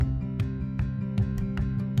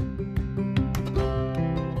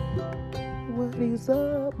What is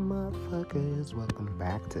up, motherfuckers? Welcome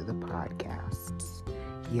back to the podcast.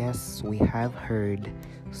 Yes, we have heard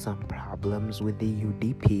some problems with the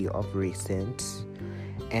UDP of recent,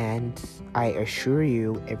 and I assure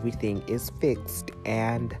you everything is fixed.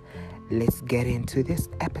 And let's get into this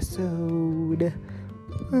episode.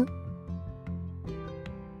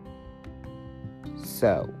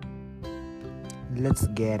 So, let's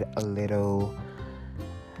get a little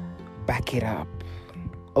back it up.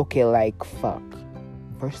 Okay, like, fuck.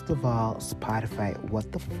 First of all, Spotify,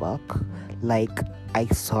 what the fuck? Like, I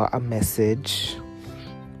saw a message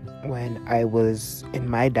when I was in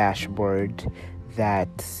my dashboard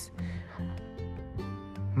that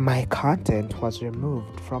my content was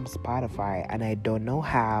removed from Spotify, and I don't know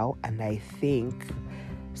how, and I think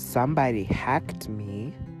somebody hacked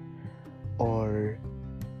me or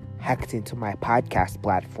hacked into my podcast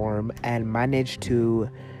platform and managed to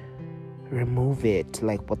remove it.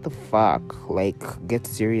 Like, what the fuck? Like, get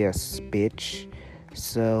serious, bitch.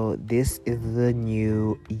 So this is the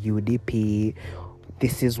new UDP.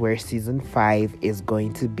 This is where season 5 is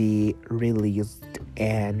going to be released,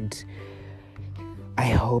 and I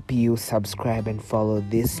hope you subscribe and follow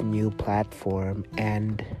this new platform.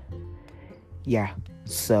 And yeah,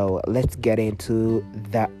 so let's get into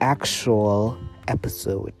the actual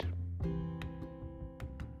episode.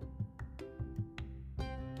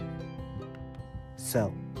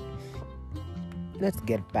 So, let's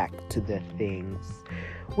get back to the things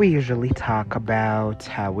we usually talk about.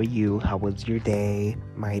 How are you? How was your day?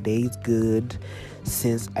 My day's good,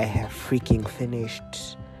 since I have freaking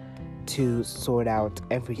finished to sort out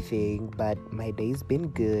everything, but my day's been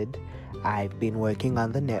good. I've been working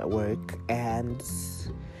on the network and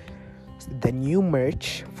the new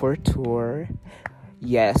merch for tour.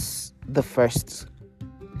 Yes, the first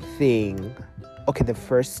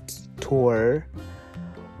tour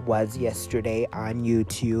was yesterday on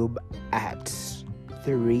YouTube at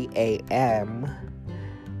 3 a.m.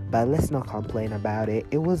 But let's not complain about it.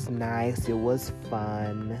 It was nice. It was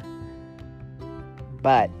fun.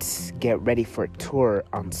 But get ready for tour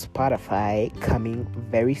on Spotify coming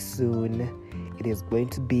very soon. It is going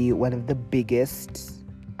to be one of the biggest,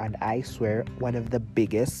 and I swear, one of the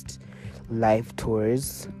biggest live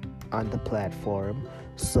tours on the platform.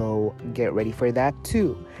 So get ready for that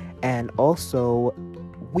too. And also,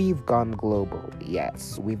 we've gone global.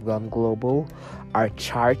 Yes, we've gone global. Our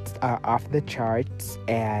charts are off the charts,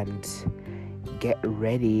 and get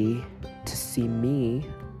ready to see me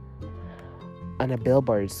on a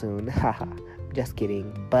billboard soon. Haha, just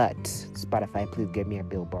kidding. But Spotify, please give me a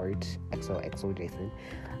billboard. XOXO Jason.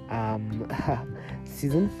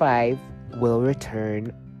 Season 5 will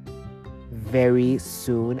return very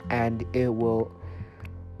soon, and it will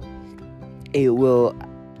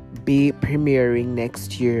be premiering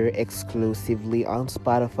next year exclusively on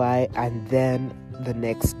Spotify, and then the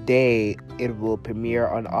next day it will premiere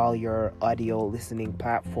on all your audio listening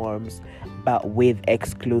platforms, but with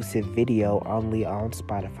exclusive video only on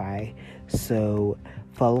Spotify. So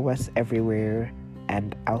follow us everywhere,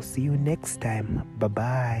 and I'll see you next time. Bye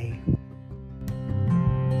bye.